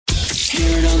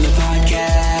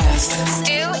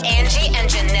Angie and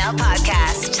Janelle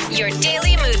podcast. Your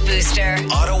daily mood booster.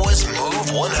 Ottawa's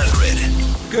Move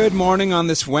 100. Good morning on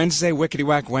this Wednesday, Wickety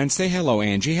Whack Wednesday. Hello,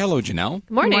 Angie. Hello, Janelle.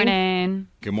 Morning.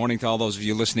 Good morning to all those of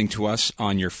you listening to us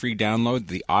on your free download,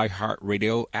 the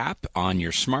iHeartRadio app, on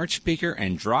your smart speaker,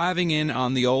 and driving in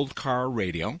on the old car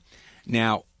radio.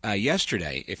 Now,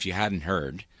 yesterday, if you hadn't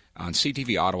heard, on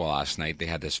CTV Ottawa last night, they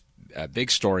had this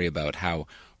big story about how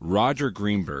Roger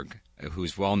Greenberg,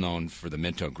 who's well known for the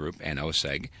Minto Group and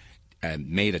OSEG,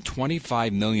 made a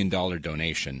 $25 million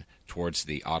donation towards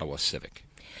the Ottawa Civic.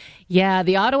 Yeah,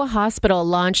 the Ottawa Hospital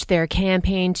launched their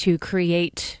campaign to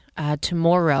create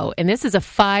tomorrow. And this is a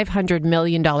 $500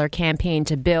 million campaign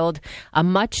to build a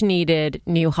much-needed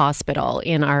new hospital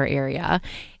in our area.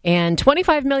 And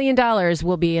 $25 million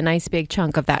will be a nice big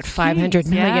chunk of that $500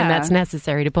 million that's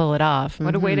necessary to pull it off.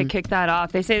 What a way to kick that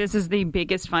off. They say this is the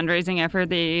biggest fundraising effort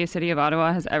the city of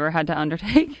Ottawa has ever had to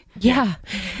undertake. Yeah.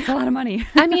 It's a lot of money.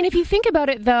 I mean, if you think about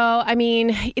it, though, I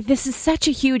mean, this is such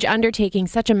a huge undertaking,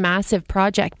 such a massive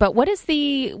project. But what is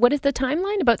the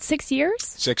timeline? About 6 years?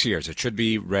 6 years. It should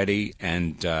be ready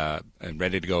and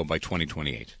ready to go by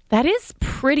 2028. That is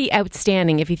pretty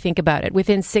outstanding if you think about it.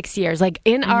 Within 6 years, like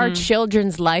in our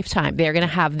children's lifetime, they're going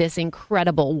to have this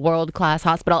incredible world-class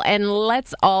hospital. And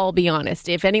let's all be honest,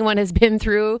 if anyone has been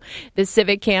through the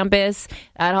Civic campus,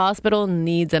 that hospital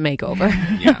needs a makeover.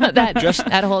 Yeah.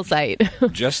 that whole site.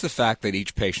 Just the fact that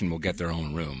each patient will get their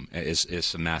own room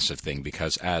is a massive thing,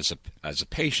 because as a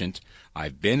patient,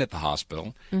 I've been at the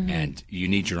hospital, and you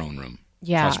need your own room.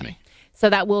 Yeah. Trust me. So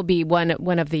that will be one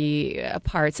of the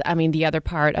parts. I mean, the other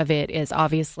part of it is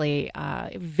obviously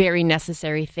very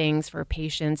necessary things for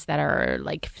patients that are,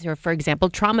 like, for example,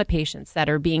 trauma patients that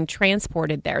are being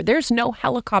transported there. There's no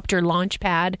helicopter launch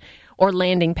pad or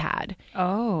landing pad.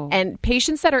 Oh. And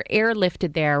patients that are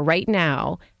airlifted there right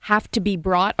now have to be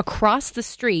brought across the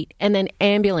street and then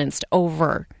ambulanced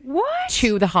over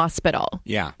to the hospital.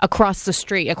 Yeah. Across the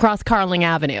street, across Carling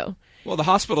Avenue. Well, the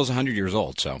hospital's 100 years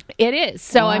old, so. It is.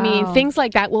 So, Wow. I mean, things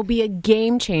like that will be a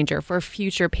game changer for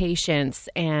future patients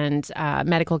and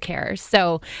medical care.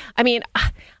 So, I mean,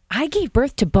 I gave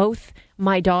birth to both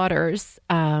my daughters,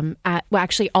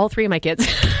 actually, all three of my kids.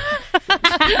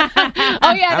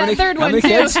 Oh, yeah, that third one, too.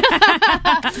 Kids?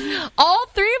 All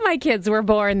three of my kids were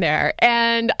born there.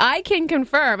 And I can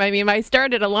confirm, I mean, I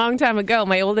started a long time ago.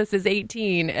 My oldest is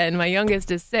 18 and my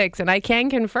youngest is 6. And I can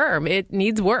confirm it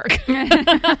needs work.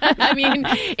 I mean,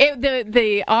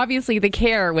 obviously the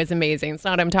care was amazing. It's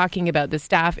not what I'm talking about. The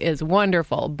staff is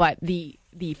wonderful, but the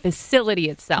facility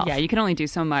itself. Yeah, you can only do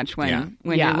so much when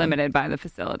you're limited by the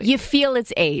facility. You feel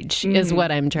its age is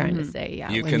what I'm trying to say. Yeah,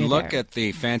 you can look at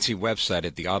the fancy website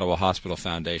at the Ottawa Hospital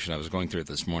Foundation. I was going through it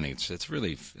this morning. It's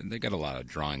really, they got a lot of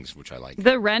drawings, which I like.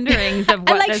 The renderings of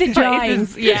what like this the place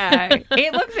drawings. is. Yeah,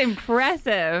 it looks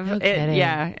impressive. No kidding.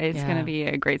 It's going to be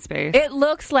a great space. It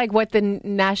looks like what the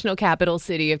national capital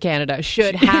city of Canada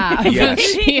should have.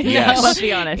 Yes. You know, Yes. Let's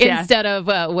be honest. Yeah. Instead of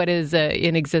what is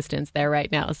in existence there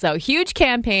right now. So huge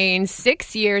campaign,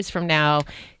 6 years from now,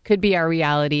 could be our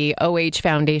reality.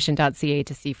 ohfoundation.ca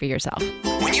to see for yourself.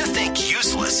 When you think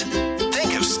useless,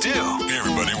 think of Stu. Hey,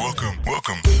 everybody, welcome.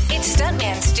 It's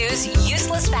Stuntman Stu's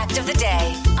useless fact of the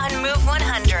day on Move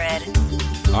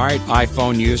 100. All right,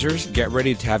 iPhone users, get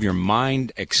ready to have your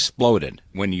mind exploded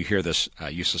when you hear this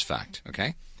useless fact,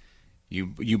 okay?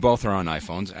 You both are on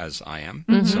iPhones, as I am.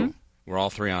 So we're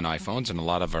all three on iPhones, and a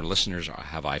lot of our listeners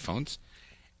have iPhones.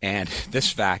 And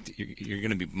this fact, you're going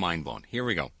to be mind blown. Here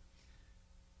we go.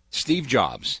 Steve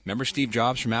Jobs. Remember Steve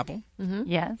Jobs from Apple?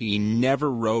 Yes. He never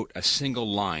wrote a single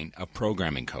line of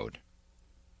programming code.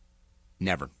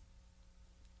 Never.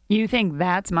 You think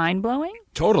that's mind-blowing?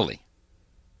 Totally.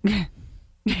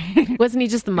 Wasn't he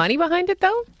just the money behind it,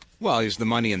 though? Well, he's the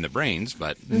money and the brains,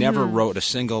 but never wrote a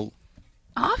single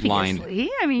line. Obviously.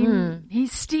 I mean,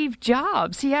 he's Steve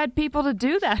Jobs. He had people to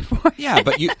do that for him. Yeah,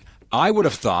 but I would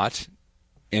have thought,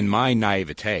 in my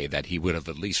naivete, that he would have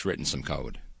at least written some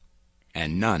code.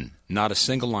 And none. Not a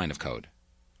single line of code.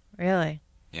 Really?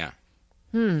 Yeah.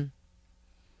 Did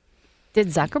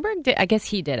Zuckerberg? I guess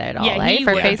he did it all, Yeah, right? he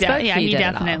For would- Facebook? Yeah, he did it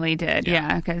all. definitely did. Yeah.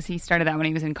 Yeah, because he started that when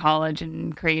he was in college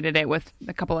and created it with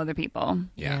a couple other people.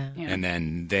 Yeah. Yeah. And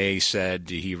then they said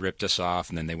he ripped us off,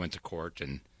 and then they went to court,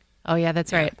 and Oh, yeah,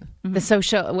 that's right. The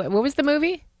social, what was the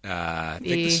movie? I think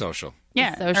the social.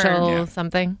 Yeah. Social Yeah.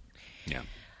 something. Yeah.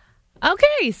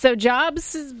 Okay, so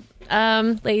Jobs is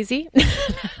lazy.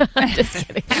 I'm just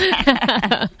kidding.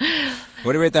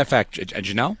 What do you rate that fact,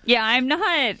 Janelle? Yeah, I'm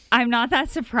not that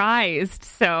surprised.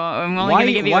 So I'm only Why- going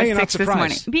to give you why are a you not 6 this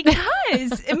morning. surprised?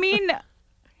 Because, I mean,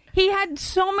 he had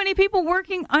so many people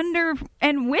working under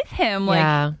and with him. Like,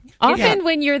 yeah. Often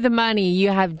when you're the money, you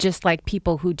have just like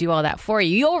people who do all that for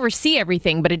you. You oversee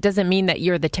everything, but it doesn't mean that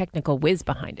you're the technical whiz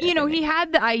behind it. You know, he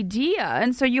had the idea,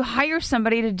 and so you hire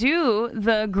somebody to do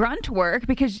the grunt work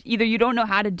because either you don't know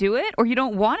how to do it or you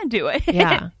don't want to do it.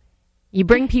 Yeah. You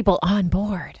bring people on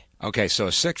board. Okay, so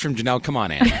a 6 from Janelle. Come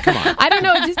on, Andy. Come on. I don't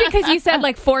know. Just because you said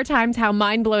like 4 times how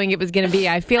mind-blowing it was going to be,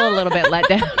 I feel a little bit let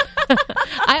down.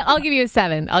 I'll give you a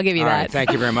 7. I'll give you All that. right,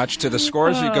 thank you very much. To the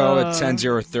scores we go at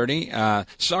 10-0-30.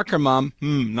 Soccer mom,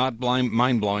 not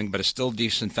mind-blowing, but a still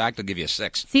decent fact. I'll give you a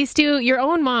 6. See, Stu, your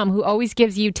own mom, who always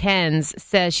gives you 10s,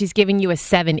 says she's giving you a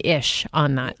 7-ish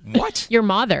on that. What? Your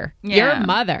mother. Yeah. Your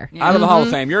mother. Out of the Hall of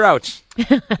Fame. You're out.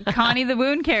 Connie the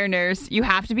wound care nurse, you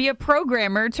have to be a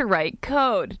programmer to write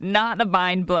code. Not a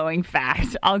mind-blowing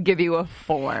fact. I'll give you a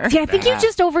 4. See, I think you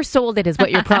just oversold it is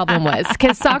what your problem was.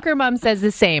 Because Soccer Mom says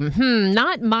the same.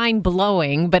 Not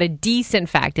mind-blowing, but a decent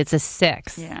fact. It's a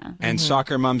 6. Yeah. And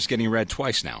Soccer mom's getting read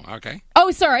twice now. Okay.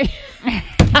 Oh, sorry.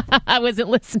 I wasn't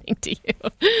listening to you.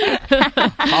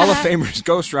 Hall of Famers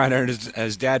Ghost Rider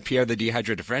as Dad Pierre the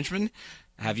Dehydrated Frenchman.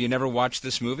 Have you never watched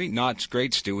this movie? Not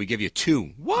great, Stu. We give you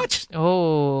 2. What?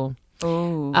 Oh.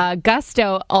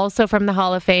 Gusto, also from the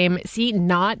Hall of Fame. See,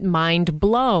 not mind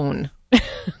blown.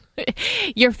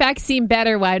 Your facts seem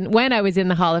better when I was in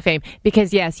the Hall of Fame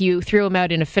because, yes, you threw him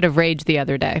out in a fit of rage the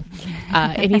other day.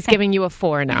 And he's giving you a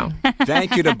 4 now.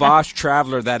 Thank you to Bosch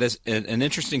Traveler. That is an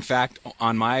interesting fact.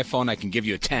 On my iPhone, I can give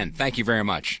you a 10. Thank you very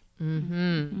much.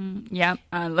 Yep.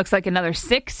 Looks like another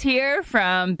 6 here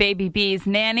from Baby B's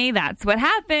nanny. That's what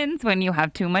happens when you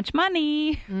have too much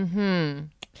money.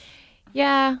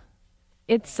 Yeah.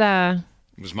 It's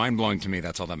It was mind-blowing to me.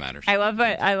 That's all that matters. I love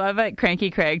what Cranky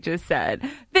Craig just said.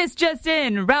 This just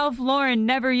in, Ralph Lauren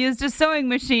never used a sewing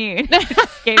machine.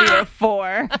 Gave you a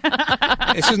 4.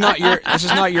 This is not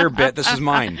your bit. This is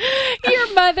mine.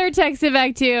 Your mother texted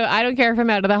back to you. I don't care if I'm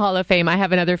out of the Hall of Fame. I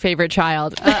have another favorite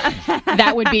child.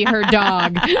 That would be her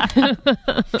dog.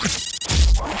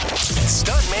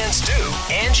 Stuntman Stu,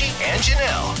 Angie, and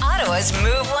Janelle. Ottawa's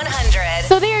Move 100.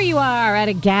 So there you are at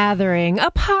a gathering, a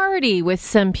party with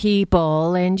some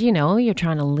people, and you're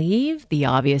trying to leave. The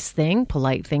obvious thing,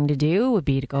 polite thing to do would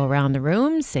be to go around the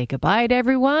room, say goodbye to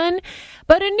everyone.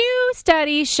 But a new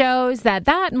study shows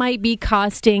that might be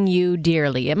costing you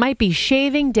dearly. It might be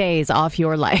shaving days off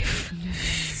your life.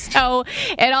 So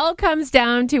it all comes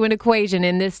down to an equation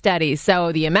in this study.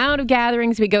 So the amount of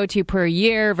gatherings we go to per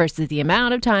year versus the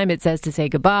amount of time it says to say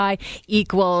goodbye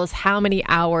equals how many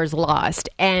hours lost.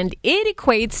 And it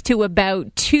equates to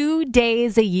about 2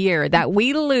 days a year that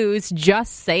we lose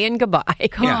just saying goodbye.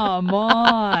 Come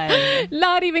on.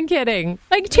 Not even kidding.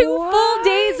 Like 2 full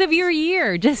days of your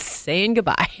year just saying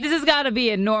goodbye. This has got to be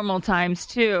in normal times,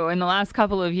 too. In the last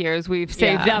couple of years, we've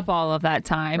saved up all of that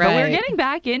time. But we're getting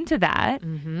back into that.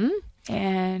 Mm-hmm.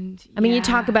 And I mean, you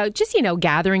talk about just,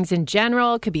 gatherings in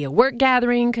general. Could be a work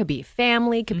gathering, could be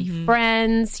family, could be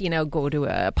friends, go to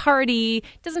a party.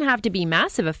 It doesn't have to be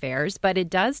massive affairs, but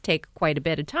it does take quite a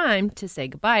bit of time to say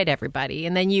goodbye to everybody.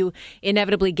 And then you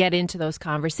inevitably get into those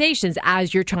conversations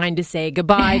as you're trying to say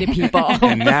goodbye to people.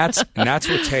 And that's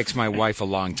what takes my wife a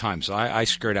long time. So I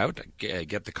skirt out,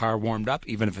 get the car warmed up,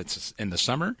 even if it's in the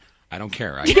summer. I don't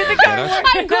care. I'm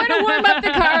going to warm up the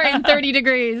car in 30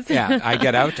 degrees. Yeah, I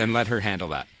get out and let her handle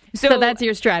that. So that's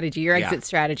your strategy, your exit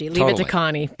strategy. Leave it to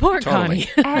Connie. Poor Connie.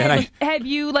 Have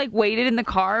you waited in the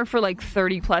car for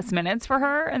 30 plus minutes for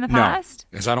her in the past?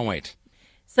 No, because I don't wait.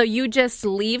 So you just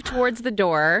leave towards the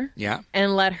door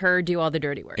and let her do all the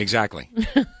dirty work. Exactly.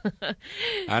 I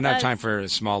don't have time for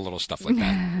small little stuff like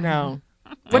that. No.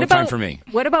 No time for me.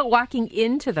 What about walking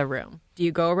into the room? Do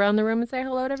you go around the room and say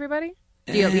hello to everybody?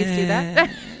 Do you at least do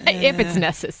that? If it's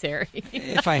necessary.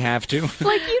 If I have to. You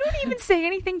don't even say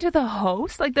anything to the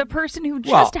host? The person who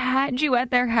just had you at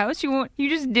their house? You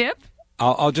just dip?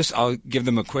 I'll give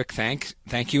them a quick thank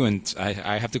you, and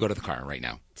I have to go to the car right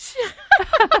now.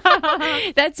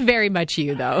 That's very much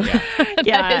you, though. Yeah.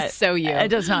 That is so you. It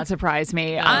does not surprise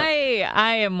me. Oh.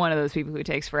 I am one of those people who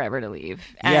takes forever to leave.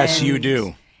 Yes, you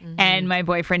do. And my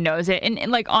boyfriend knows it. And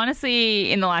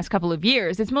honestly, in the last couple of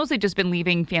years, it's mostly just been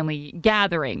leaving family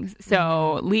gatherings.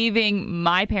 So leaving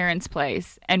my parents'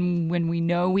 place, and when we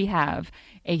know we have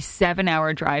a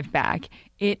 7-hour drive back,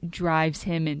 it drives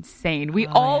him insane. We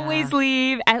always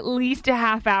leave at least a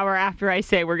half hour after I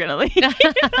say we're going to leave.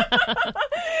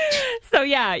 So,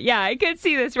 yeah, I could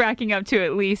see this racking up to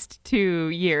at least 2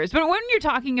 years. But when you're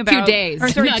talking about... 2 days. Or,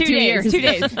 sorry, not 2 2 days. years. 2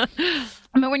 days.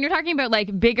 But when you're talking about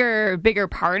bigger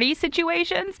party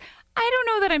situations, I don't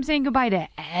know that I'm saying goodbye to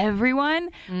everyone,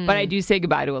 but I do say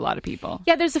goodbye to a lot of people.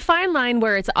 Yeah, there's a fine line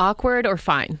where it's awkward or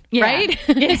fine, Yeah. right?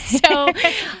 So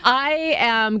I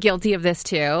am guilty of this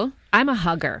too. I'm a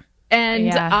hugger. And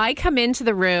Yeah. I come into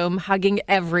the room hugging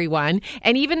everyone,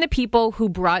 and even the people who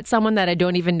brought someone that I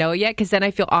don't even know yet, because then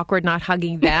I feel awkward not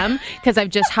hugging them because I've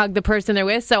just hugged the person they're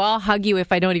with. So I'll hug you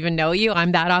if I don't even know you.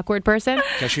 I'm that awkward person.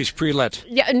 Because she's pre-lit.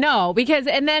 Yeah, no, because,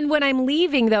 and then when I'm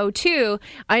leaving though too,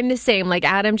 I'm the same. Like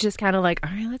Adam's just kind of like,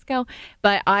 all right, let's go.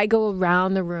 But I go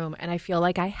around the room and I feel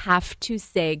like I have to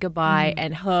say goodbye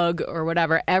and hug or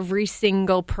whatever every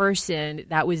single person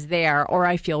that was there, or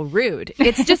I feel rude.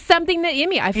 It's just something that in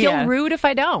me. I feel Yeah. rude if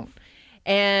I don't.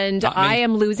 And Not me. I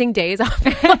am losing days off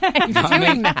my life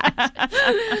doing that.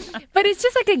 But it's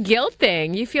just like a guilt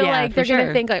thing. You feel Yeah, like they're for going to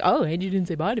sure. think like, oh, and you didn't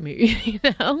say bye to me, you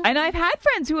know? And I've had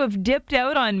friends who have dipped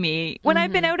out on me when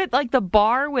I've been out at like the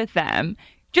bar with them.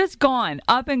 Just gone,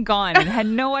 up and gone, and had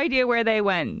no idea where they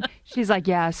went. She's like,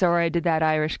 yeah, sorry, I did that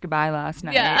Irish goodbye last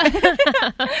night. Yeah.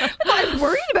 I was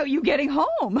worried about you getting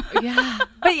home. Yeah.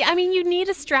 But I mean, you need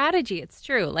a strategy. It's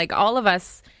true. Like all of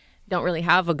us don't really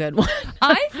have a good one.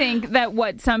 I think that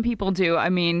what some people do, I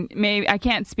mean, maybe I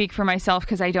can't speak for myself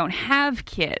because I don't have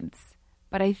kids,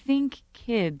 but I think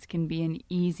kids can be an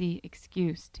easy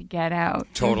excuse to get out.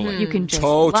 Totally. You can just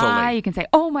Totally. lie. You can say,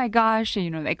 oh my gosh, you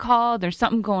know, they called. There's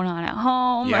something going on at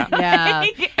home. Yeah. Yeah.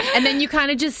 And then you kind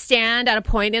of just stand at a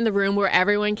point in the room where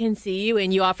everyone can see you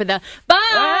and you offer the bye.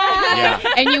 Yeah.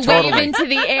 And you Totally. wave into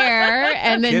the air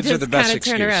and then Kids are just the best kind of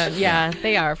turn excuse. around. Yeah,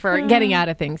 they are for getting out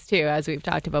of things too, as we've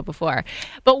talked about before.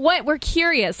 But what we're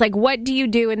curious, like, what do you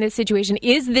do in this situation?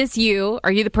 Is this you?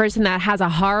 Are you the person that has a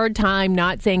hard time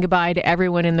not saying goodbye to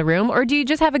everyone in the room? Or do you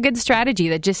just have a good strategy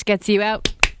that just gets you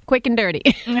out quick and dirty?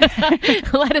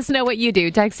 Let us know what you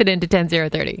do. Text it into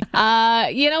 10030.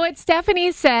 You know what?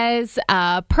 Stephanie says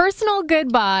personal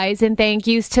goodbyes and thank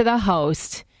yous to the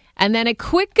host. And then a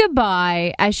quick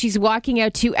goodbye as she's walking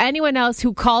out to anyone else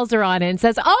who calls her on it and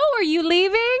says, oh, are you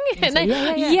leaving? And say,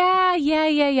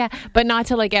 yeah. But not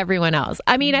to like everyone else.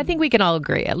 I mean, I think we can all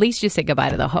agree. At least you say goodbye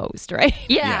to the host, right?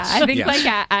 Yeah, Yes. I think Yes. like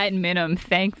at minimum,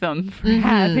 thank them for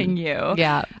having you.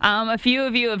 Yeah. A few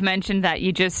of you have mentioned that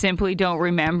you just simply don't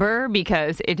remember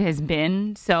because it has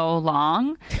been so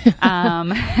long.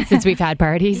 Since we've had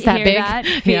parties that Hear big. that,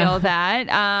 feel that.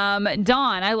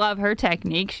 Dawn, I love her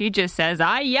technique. She just says,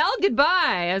 I yell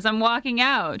goodbye as I'm walking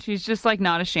out. She's just like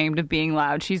not ashamed of being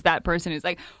loud. She's that person who's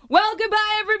like, well,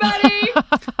 goodbye, everybody.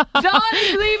 Dawn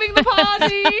is leaving the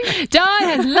party. Dawn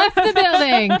has left the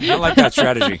building. I like that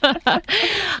strategy.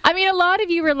 I mean, a lot of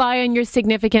you rely on your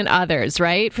significant others,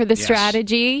 right? For the Yes.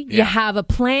 strategy. You Yeah. have a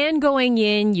plan going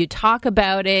in, you talk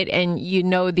about it, and you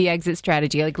know the exit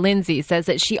strategy. Like Lindsay says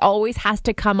that she always has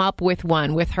to come up with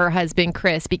one with her husband,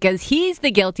 Chris, because he's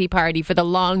the guilty party for the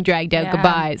long, dragged out Yeah.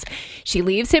 goodbyes. She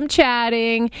leaves him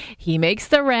chatting. He makes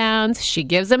the rounds. She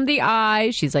gives him the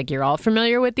eyes. She's like, you're all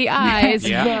familiar with the eyes.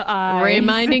 Yeah. The eyes.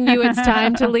 Reminding you it's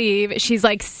time to leave. She's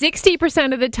like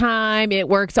 60% of the time, it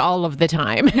works all of the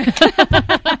time.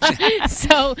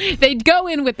 So they go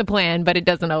in with the plan, but it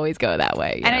doesn't always go that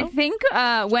way. You And know? I think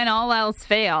when all else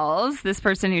fails, this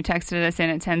person who texted us in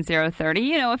at 10030,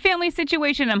 you know, a family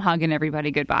situation, I'm hugging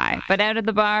everybody goodbye. But out at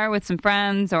the bar with some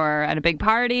friends or at a big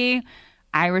party,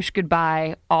 Irish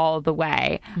goodbye all the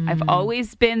way. I've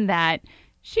always been that.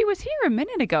 She was here a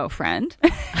minute ago, friend.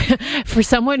 For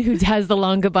someone who has the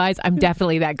long goodbyes, I'm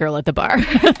definitely that girl at the bar.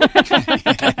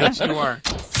 Yes, you are.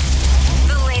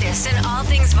 The latest in all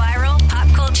things viral, pop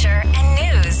culture,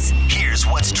 and news. Here's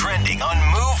what's trending on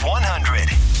Move 100.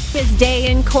 His day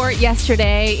in court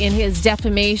yesterday in his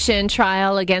defamation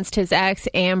trial against his ex,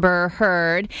 Amber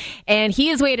Heard. And he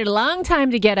has waited a long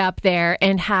time to get up there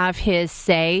and have his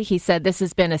say. He said this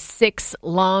has been a 6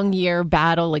 long year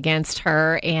battle against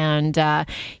her. And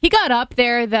he got up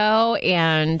there, though,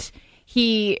 and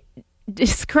he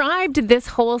described this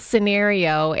whole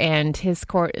scenario and his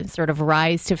court sort of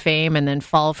rise to fame and then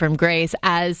fall from grace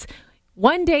as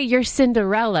one day you're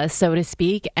Cinderella, so to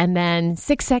speak, and then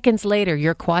 6 seconds later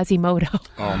you're Quasimodo.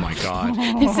 Oh, my God.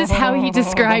 This is how he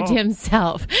described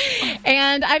himself.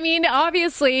 And I mean,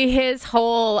 obviously, his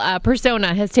whole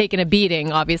persona has taken a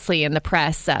beating, obviously, in the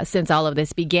press since all of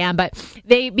this began. But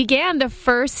they began the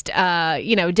first,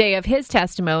 day of his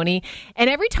testimony. And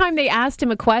every time they asked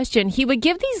him a question, he would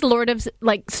give these long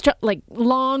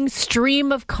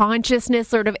stream of consciousness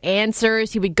sort of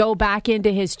answers. He would go back into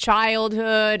his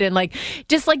childhood and like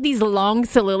just like these long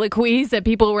soliloquies that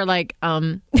people were like,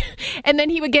 and then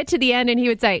he would get to the end and he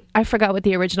would say, I forgot what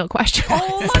the original question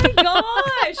was. Oh my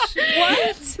gosh.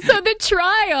 What? So the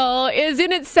trial is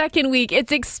in its second week.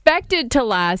 It's expected to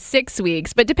last 6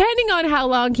 weeks, but depending on how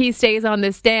long he stays on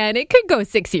the stand, it could go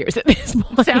 6 years at this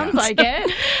point. Sounds like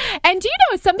it. And do you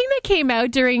know something that came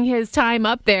out during his time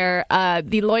up there?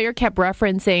 The lawyer kept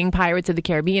referencing Pirates of the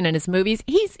Caribbean in his movies.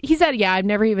 He said, yeah, I've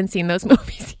never even seen those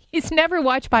movies. He's never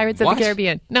watched Pirates of the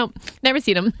Caribbean. No, never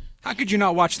seen them. How could you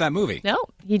not watch that movie? No,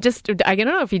 I don't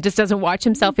know if he just doesn't watch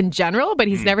himself in general, but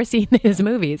he's never seen his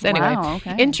movies. Anyway, Wow,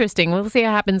 okay. Interesting. We'll see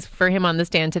what happens for him on the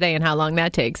stand today and how long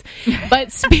that takes.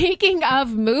 But speaking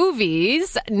of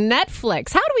movies,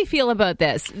 Netflix, how do we feel about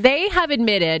this? They have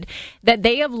admitted that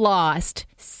they have lost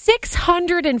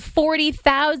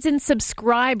 640,000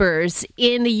 subscribers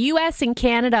in the U.S. and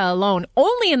Canada alone,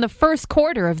 only in the first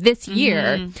quarter of this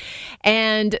year.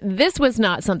 And this was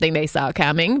not something they saw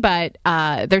coming, but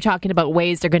they're talking about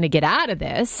ways they're going to get out of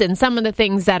this. And some of the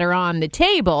things that are on the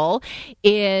table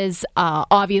is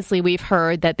obviously we've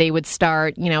heard that they would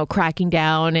start, cracking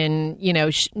down and,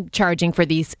 charging for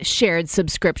these shared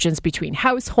subscriptions between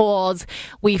households.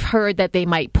 We've heard that they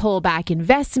might pull back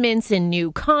investments in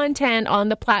new content on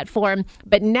the platform.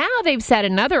 But now they've said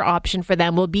another option for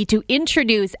them will be to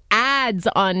introduce ads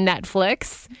on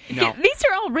Netflix. No. These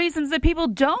are all reasons that people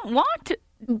don't want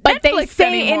But they Netflix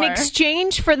say anymore. in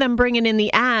exchange for them bringing in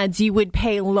the ads, you would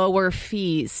pay lower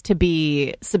fees to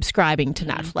be subscribing to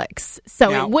Netflix. So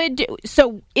Now-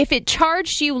 So if it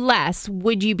charged you less,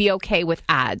 would you be okay with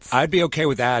ads? I'd be okay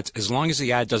with ads as long as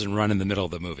the ad doesn't run in the middle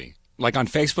of the movie. Like on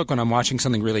Facebook, when I'm watching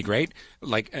something really great,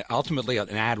 ultimately an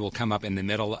ad will come up in the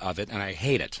middle of it, and I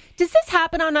hate it. Does this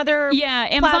happen on other Yeah,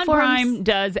 Amazon platforms? Prime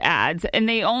does ads, and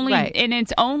Right. and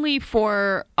it's only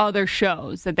for other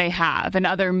shows that they have and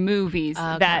other movies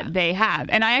that they have.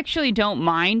 And I actually don't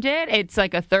mind it. It's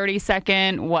like a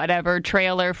 30-second whatever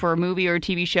trailer for a movie or a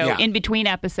TV show Yeah. in between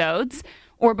episodes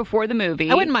or before the movie.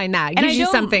 I wouldn't mind that. It And gives I you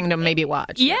don't- something to maybe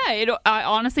watch. Yeah, it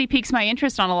honestly piques my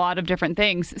interest on a lot of different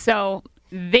things. So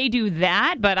they do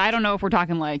that, but I don't know if we're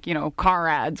talking car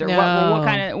ads or No.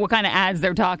 what kind of ads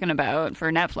they're talking about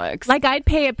for Netflix. Like I'd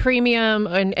pay a premium,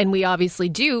 and we obviously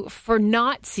do, for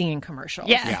not seeing commercials.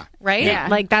 Yeah. Right? Yeah.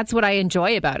 Like that's what I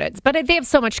enjoy about it. But they have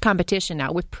so much competition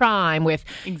now with Prime, with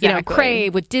Exactly.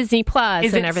 Crave, with Disney Plus,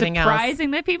 Is and it everything else.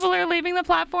 surprising that people are leaving the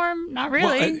platform? Not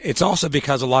really. Well, it's also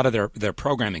because a lot of their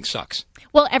programming sucks.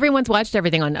 Well, everyone's watched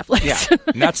everything on Netflix. Yeah,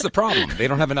 and that's the problem. They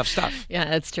don't have enough stuff. Yeah,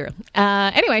 that's true.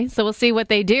 Anyway, so we'll see what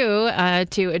they do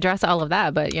to address all of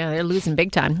that. But yeah, they're losing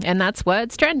big time, and that's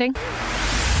what's trending.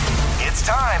 It's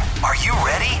time. Are you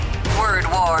ready? Word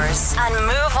Wars on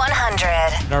Move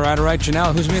 100. All right,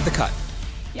 Janelle, who's made the cut?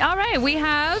 All right, we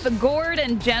have Gord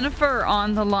and Jennifer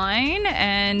on the line,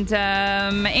 and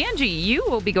Angie, you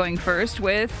will be going first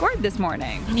with Gord this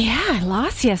morning. Yeah, I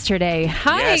lost yesterday.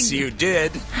 Hi. Yes, you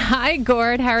did. Hi,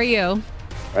 Gord. How are you?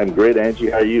 I'm great, Angie.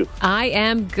 How are you? I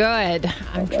am good.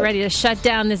 I'm ready to shut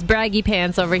down this braggy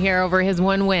pants over here over his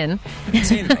one win.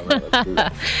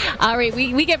 All right,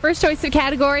 we get first choice of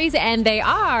categories, and they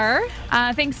are...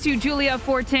 Thanks to Julia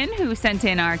Fortin, who sent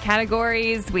in our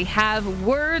categories. We have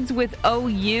words with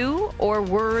OU or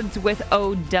words with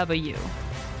OW.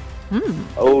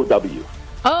 OW.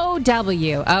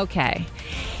 OW. Okay.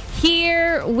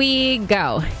 Here we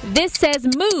go. This says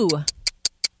moo.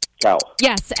 Cow.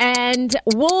 Yes, and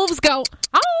wolves go,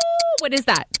 oh, what is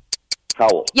that?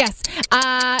 Howl. Yes.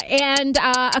 And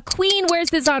a queen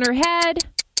wears this on her head.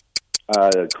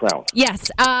 Crown. Yes.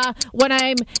 When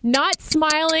I'm not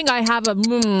smiling, I have a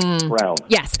Brown.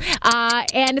 Yes.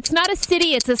 And it's not a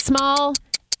city, it's a small...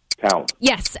 Town.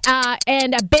 Yes.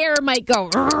 And a bear might go,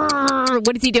 "Rrrr."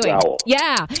 What is he doing? Growl.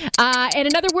 Yeah. And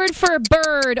another word for a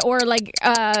bird or like,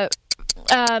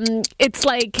 it's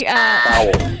like...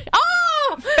 Owl. Oh!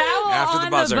 Foul After the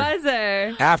on buzzer. the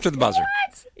buzzer. After the buzzer.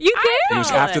 You It did?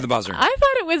 was after the buzzer. I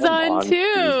thought it was Come on on,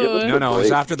 too. No, it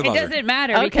was after the It buzzer. doesn't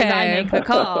matter because I Okay. make the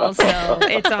call, so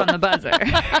it's on the buzzer.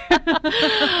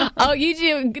 Oh, you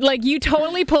do, like you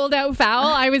totally pulled out foul.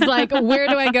 I was like, where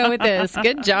do I go with this?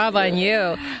 Good job on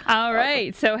you. All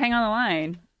right, so hang on the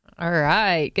line. All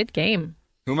right, good game.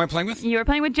 Who am I playing with? You were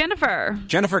playing with Jennifer.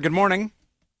 Jennifer, good morning.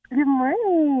 Good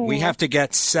morning. We have to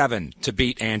get 7 to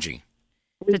beat Angie.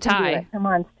 We to can do tie. it. Come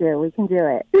on, Stu. We can do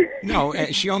it. No,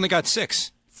 she only got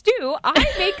 6. Stu, I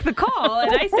make the call,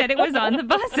 and I said it was on the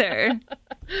buzzer.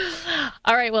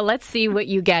 All right, well, let's see what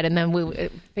you get, and then we'll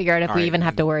figure out if All we right. even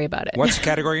have to worry about it. What's the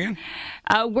category again?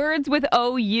 Words with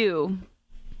OU.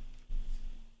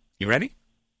 You ready?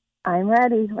 I'm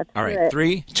ready. Let's All do right, it.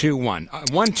 3, 2, 1.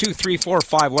 1, 2, 3, 4,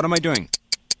 5. What am I doing?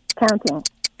 Counting.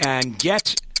 And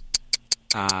get.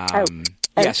 Out.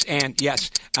 Yes, and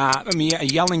yes. I'm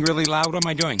yelling really loud. What am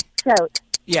I doing? Shout.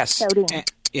 Yes. Shouting.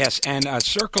 Yes, and a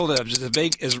circle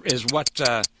is what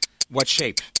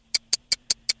shape?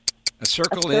 A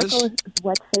circle A circle is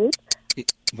what shape?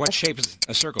 What shape is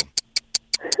a circle?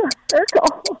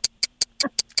 Circle.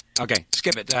 Okay,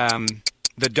 skip it.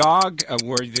 The dog,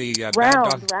 were the bad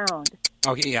Round. dog. Round.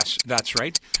 Okay, yes, that's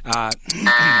right.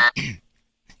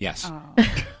 Yes.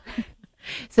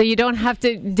 So you don't have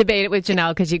to debate it with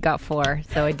Janelle because you got 4,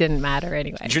 so it didn't matter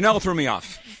anyway. Janelle threw me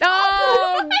off.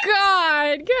 Oh,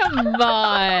 God. Come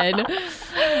on.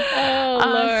 Oh,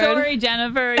 Lord. Sorry,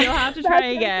 Jennifer. You'll have to try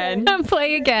again.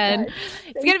 Play again.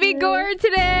 It's going to be Gord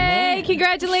today.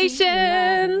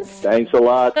 Congratulations. Thanks a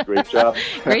lot. Great job.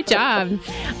 Great job.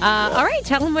 All right,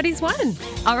 tell him what he's won.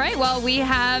 All right, well, we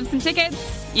have some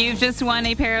tickets. You've just won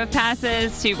a pair of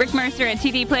passes to Rick Mercer at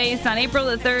TD Place on April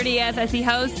the 30th as he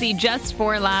hosts the Just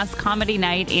for Laughs comedy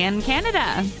night in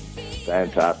Canada.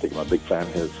 Fantastic. I'm a big fan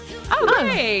of his. Oh,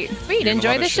 great. Sweet. You're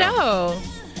Enjoy gonna the love show.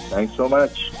 Thanks so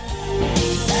much.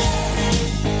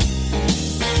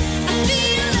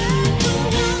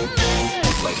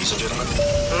 Ladies and gentlemen,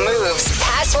 Moves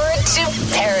password to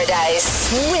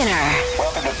paradise. Winner.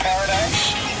 welcome to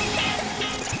paradise.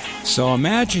 So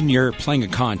imagine you're playing a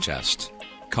contest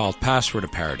called Password to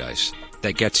Paradise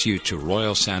that gets you to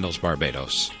Royal Sandals,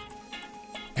 Barbados.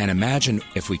 And imagine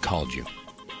if we called you.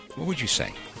 What would you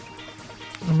say?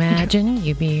 Imagine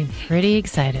you'd be pretty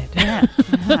excited. Yeah,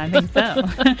 I think so.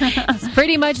 It's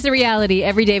pretty much the reality.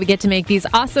 Every day we get to make these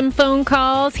awesome phone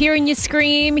calls, hearing you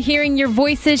scream, hearing your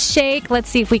voices shake. Let's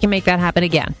see if we can make that happen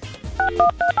again.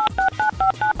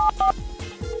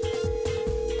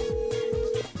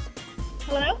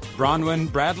 Hello?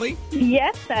 Bronwyn Bradley?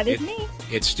 Yes, that is me.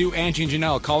 It's Stu, Angie, and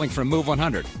Janelle calling from Move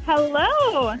 100.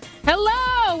 Hello.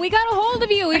 Hello, we got a hold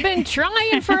of you. We've been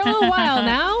trying for a little while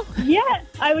now. Yes,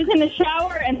 I was in the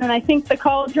shower and then I think the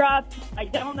call dropped. I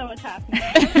don't know what's happening.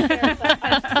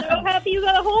 I'm so happy you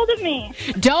got a hold of me.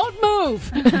 Don't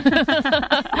move.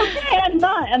 Okay, I'm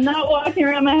not walking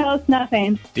around my house,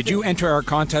 nothing. Did you enter our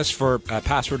contest for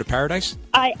Password to Paradise?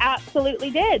 I absolutely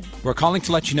did. We're calling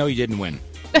to let you know you didn't win.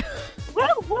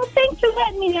 Well, thanks for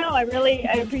letting me know. I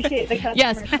appreciate the customer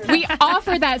Yes, service. we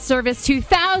offer that service to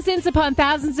thousands upon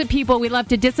thousands of people we love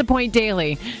to disappoint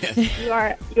daily. You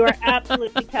are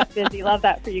absolutely kept busy. Love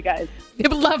that for you guys.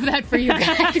 Love that for you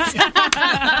guys.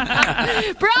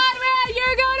 Broadway,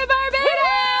 you're going to Barbados!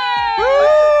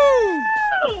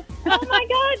 Oh my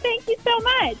God, thank you so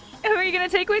much. Who are you going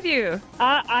to take with you?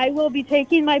 I will be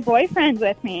taking my boyfriend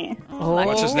with me.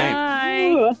 What's his name? Hi.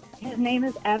 Ooh, his name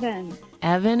is Evan.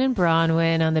 Evan and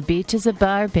Bronwyn on the beaches of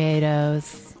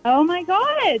Barbados. Oh my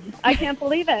God. I can't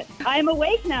believe it. I'm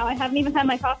awake now. I haven't even had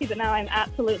my coffee, but now I'm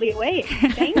absolutely awake.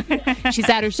 Thank you. She's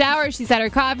had her shower. She's had her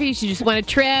coffee. She just went a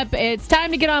trip. It's time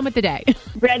to get on with the day.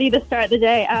 Ready to start the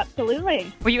day.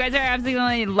 Absolutely. Well, you guys are absolutely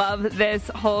going to love this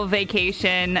whole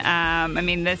vacation.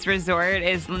 This resort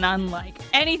is unlike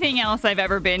anything else I've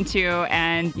ever been to,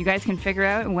 and you guys can figure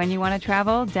out when you want to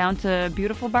travel down to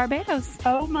beautiful Barbados.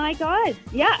 Oh my God.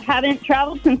 Yeah, haven't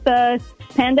traveled since the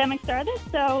pandemic started,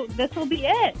 so this will be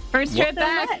it. First trip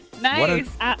back. Nice.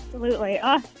 Absolutely.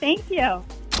 Oh, thank you.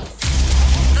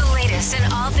 The latest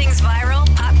in all things viral,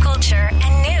 pop culture,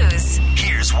 and news.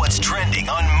 Here's what's trending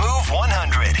on Move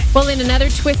 100. Well, in another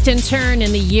twist and turn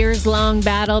in the years-long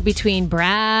battle between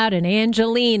Brad and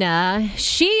Angelina,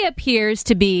 she appears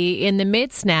to be in the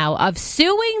midst now of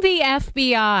suing the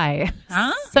FBI.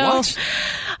 Huh? So, What?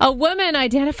 a woman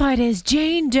identified as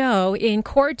Jane Doe in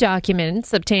court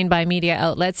documents obtained by media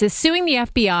outlets is suing the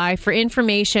FBI for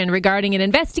information regarding an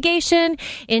investigation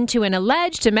into an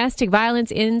alleged domestic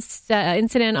violence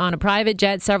incident on a private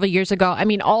jet several years ago. I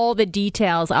mean, all the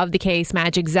details of the case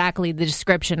match exactly the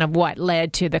description of what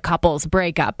led to the couple's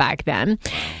breakup back then.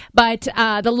 But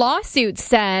the lawsuit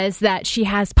says that she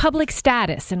has public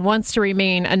status and wants to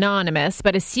remain anonymous,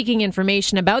 but is seeking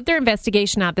information about their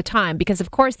investigation at the time because,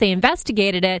 of course, they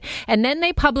investigated it and then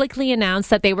they publicly announced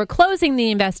that they were closing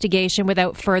the investigation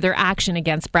without further action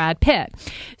against Brad Pitt.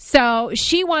 So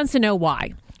she wants to know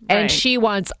why. And Right. she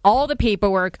wants all the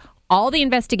paperwork, all the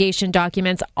investigation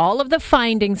documents, all of the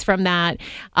findings from that,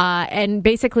 and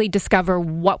basically discover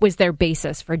what was their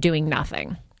basis for doing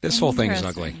nothing. This whole thing is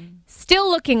ugly. Still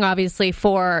looking, obviously,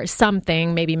 for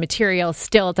something, maybe material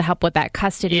still to help with that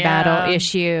custody Yeah. battle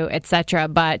issue, etc.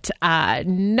 But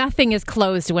nothing is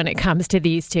closed when it comes to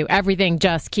these two. Everything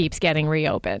just keeps getting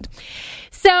reopened.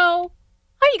 So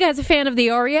Are you guys a fan of the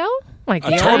Oreo? Like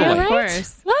the Totally. Oreo, right? Of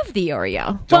course. Love the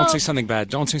Oreo. Don't say something bad.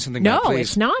 Don't say something bad, No, please.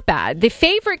 it's not bad. The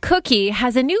favorite cookie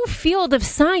has a new field of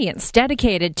science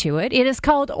dedicated to it. It is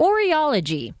called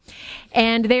Oreology.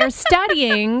 And they're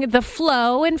studying the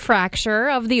flow and fracture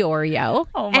of the Oreo.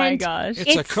 Oh, my And gosh.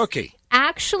 It's a cookie.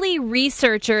 Actually,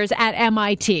 researchers at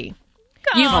MIT.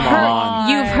 Come on.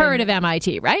 You've heard of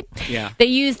MIT, right? Yeah. They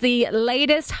use the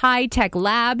latest high-tech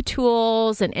lab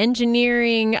tools and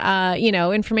engineering,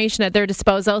 information at their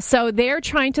disposal. So they're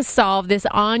trying to solve this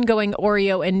ongoing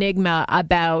Oreo enigma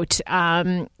about,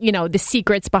 the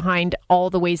secrets behind all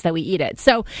the ways that we eat it.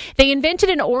 So they invented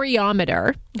an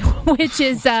Oreometer, which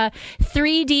is a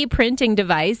 3D printing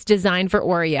device designed for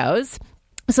Oreos,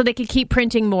 so they could keep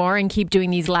printing more and keep doing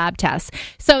these lab tests.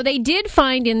 So they did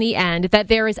find in the end that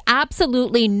there is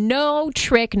absolutely no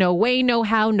trick, no way, no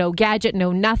how, no gadget,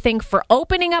 no nothing for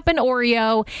opening up an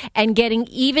Oreo and getting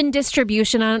even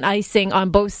distribution on icing on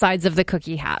both sides of the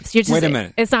cookie halves. Wait a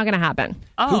minute. It's not going to happen.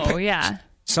 Oh, yeah.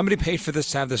 Somebody paid for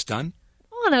this to have this done?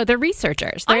 Oh, no, they're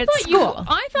researchers. They're at school.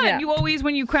 I thought you always,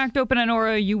 when you cracked open an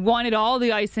Oreo, you wanted all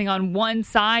the icing on one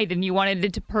side and you wanted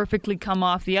it to perfectly come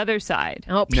off the other side.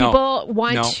 Oh, people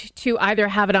want to either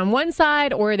have it on one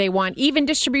side or they want even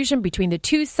distribution between the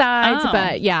two sides. Oh.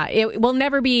 But yeah, it will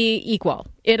never be equal.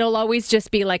 It'll always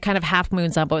just be like kind of half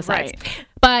moons on both sides. Right.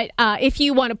 But if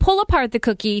you want to pull apart the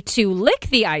cookie to lick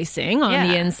the icing on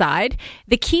the inside,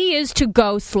 the key is to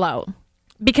go slow.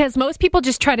 Because most people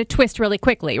just try to twist really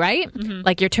quickly, right? Mm-hmm.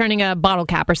 Like you're turning a bottle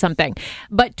cap or something.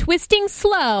 But twisting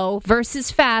slow versus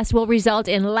fast will result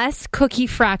in less cookie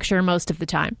fracture most of the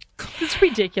time. It's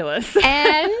ridiculous.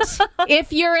 And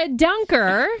if you're a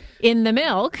dunker in the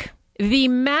milk, the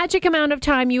magic amount of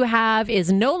time you have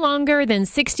is no longer than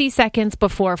 60 seconds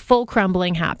before full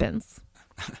crumbling happens.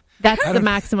 That's the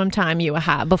maximum time you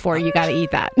have before you got to eat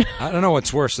that. I don't know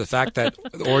what's worse, the fact that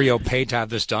Oreo paid to have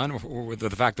this done or the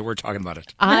fact that we're talking about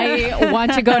it. I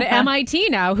want to go to MIT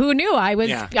now. Who knew I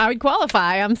would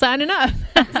qualify? I'm signing up.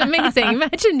 It's amazing.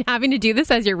 Imagine having to do this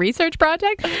as your research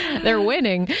project. They're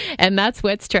winning, and that's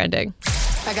what's trending.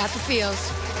 I got the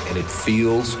feels. And it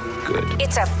feels good.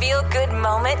 It's a feel-good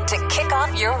moment to kick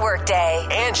off your workday.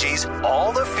 Angie's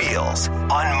All the Feels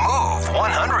on Move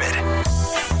 100.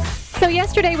 So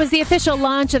yesterday was the official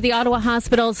launch of the Ottawa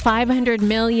Hospital's $500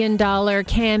 million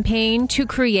campaign to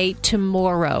create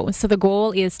tomorrow. So the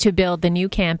goal is to build the new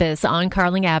campus on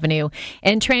Carling Avenue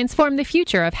and transform the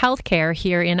future of healthcare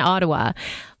here in Ottawa.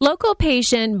 Local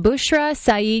patient Bushra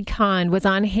Saeed Khan was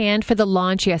on hand for the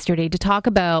launch yesterday to talk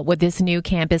about what this new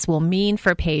campus will mean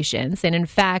for patients. And in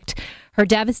fact, her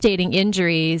devastating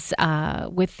injuries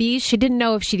with these, she didn't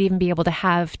know if she'd even be able to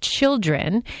have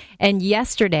children. And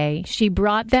yesterday, she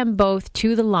brought them both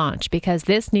to the launch because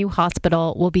this new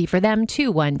hospital will be for them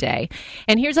too one day.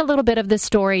 And here's a little bit of the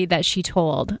story that she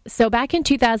told. So back in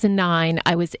 2009,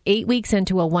 I was 8 weeks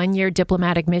into a one-year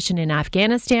diplomatic mission in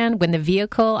Afghanistan when the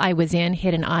vehicle I was in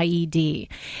hit an IED.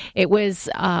 It was,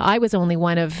 I was only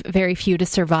one of very few to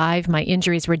survive. My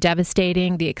injuries were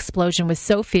devastating. The explosion was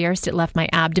so fierce, it left my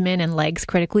abdomen and legs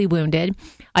critically wounded.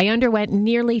 I underwent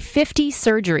nearly 50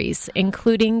 surgeries,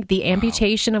 including the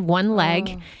amputation of one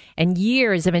leg and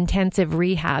years of intensive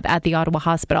rehab at the Ottawa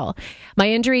Hospital. My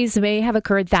injuries may have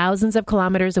occurred thousands of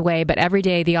kilometers away, but every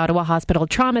day the Ottawa Hospital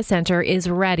Trauma Centre is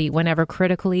ready whenever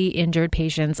critically injured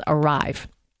patients arrive.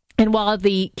 And while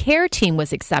the care team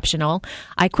was exceptional,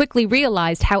 I quickly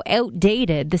realized how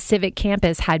outdated the Civic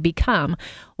campus had become.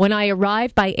 When I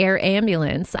arrived by air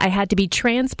ambulance, I had to be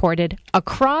transported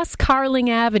across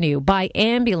Carling Avenue by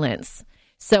ambulance.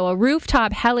 So a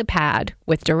rooftop helipad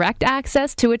with direct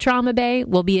access to a trauma bay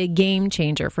will be a game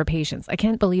changer for patients. I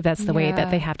can't believe that's the way that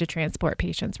they have to transport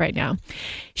patients right now.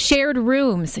 Shared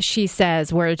rooms, she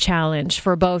says, were a challenge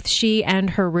for both she and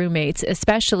her roommates,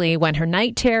 especially when her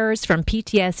night terrors from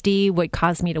PTSD would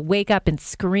cause me to wake up and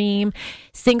scream.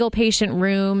 Single patient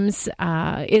rooms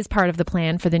is part of the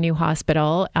plan for the new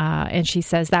hospital. And she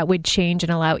says that would change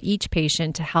and allow each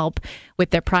patient to help with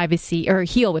their privacy or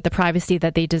heal with the privacy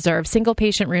that they deserve. Single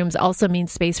patient rooms also mean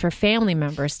space for family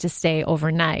members to stay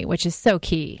overnight, which is so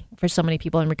key for so many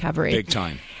people in recovery. Big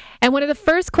time. And one of the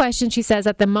first questions she says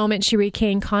at the moment she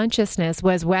regained consciousness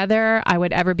was whether I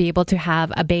would ever be able to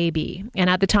have a baby. And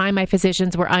at the time, my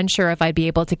physicians were unsure if I'd be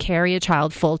able to carry a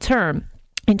child full term.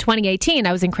 In 2018,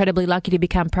 I was incredibly lucky to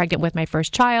become pregnant with my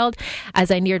first child.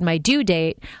 As I neared my due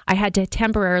date, I had to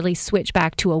temporarily switch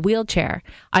back to a wheelchair.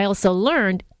 I also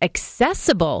learned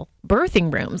accessible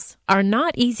birthing rooms are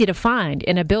not easy to find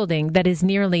in a building that is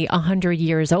nearly 100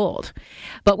 years old.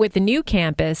 But with the new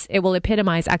campus, it will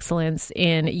epitomize excellence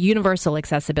in universal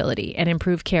accessibility and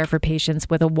improve care for patients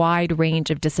with a wide range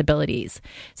of disabilities.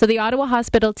 So the Ottawa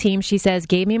Hospital team, she says,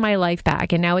 gave me my life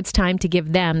back, and now it's time to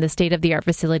give them the state-of-the-art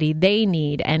facility they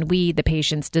need and we, the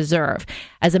patients, deserve.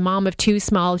 As a mom of 2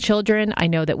 small children, I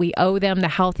know that we owe them the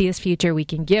healthiest future we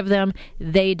can give them.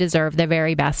 They deserve the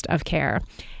very best of care.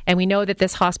 And we know that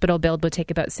this hospital build will take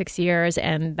about 6 years,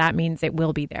 and that means it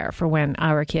will be there for when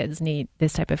our kids need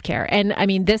this type of care. And I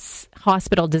mean, this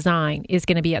hospital design is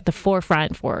going to be at the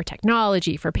forefront for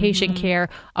technology, for patient care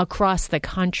across the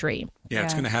country. Yeah,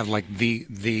 it's going to have like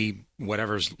the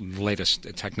whatever's latest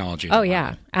technology. Oh,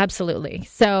 yeah, absolutely.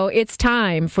 So it's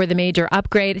time for the major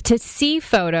upgrade. To see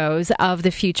photos of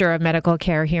the future of medical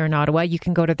care here in Ottawa, you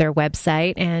can go to their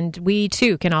website, and we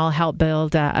too can all help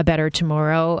build a better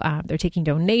tomorrow. They're taking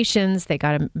donations. They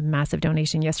got a massive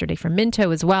donation yesterday from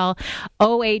Minto as well.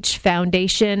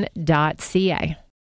 ohfoundation.ca.